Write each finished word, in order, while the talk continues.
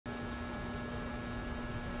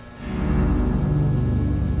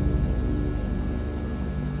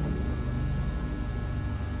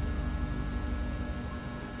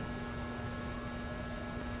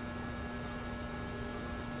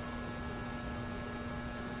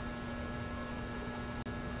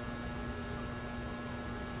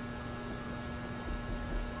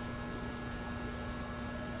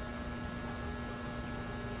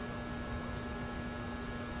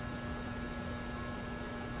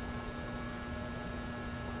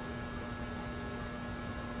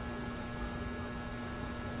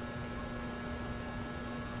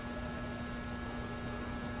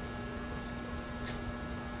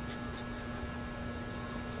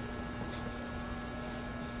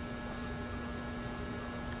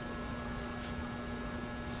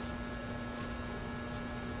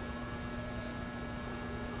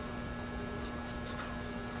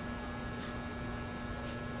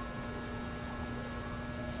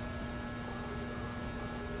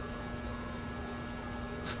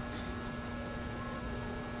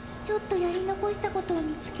ちょっとやり残したことを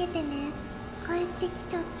見つけてね。帰ってき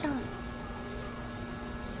ちゃった。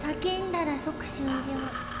叫んだら即終了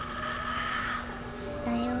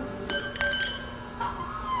だよ。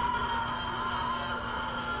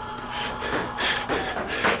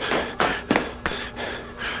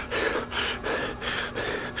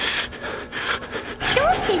ど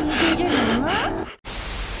うして逃げるの？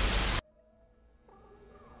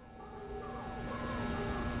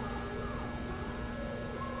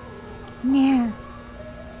ね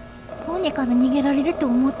え、コーネから逃げられると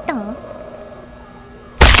思った？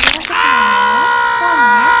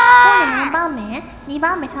何番目？ 2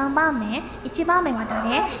 番目、3番目、1番目は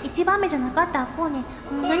誰？ 1 番目じゃなかったらコーネ、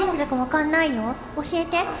何するかわかんないよ。教え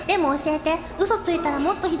て。でも教えて。嘘ついたら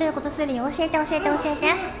もっとひどいことするよ。教えて教えて教え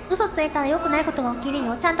て。嘘ついたら良くないことが起きる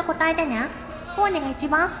よ。ちゃんと答えてね。コーネが一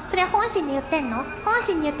番？それは本心で言ってんの？本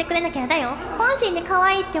心で言ってくれなきゃだよ。本心で可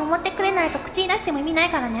愛いって思ってくれないと口に出しても意味ない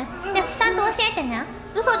からね。で、ちゃんと教えてね。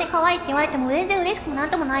嘘で可愛いって言われても全然嬉しくもなん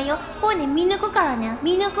ともないよ。コーネ見抜くからね。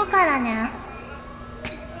見抜くからね。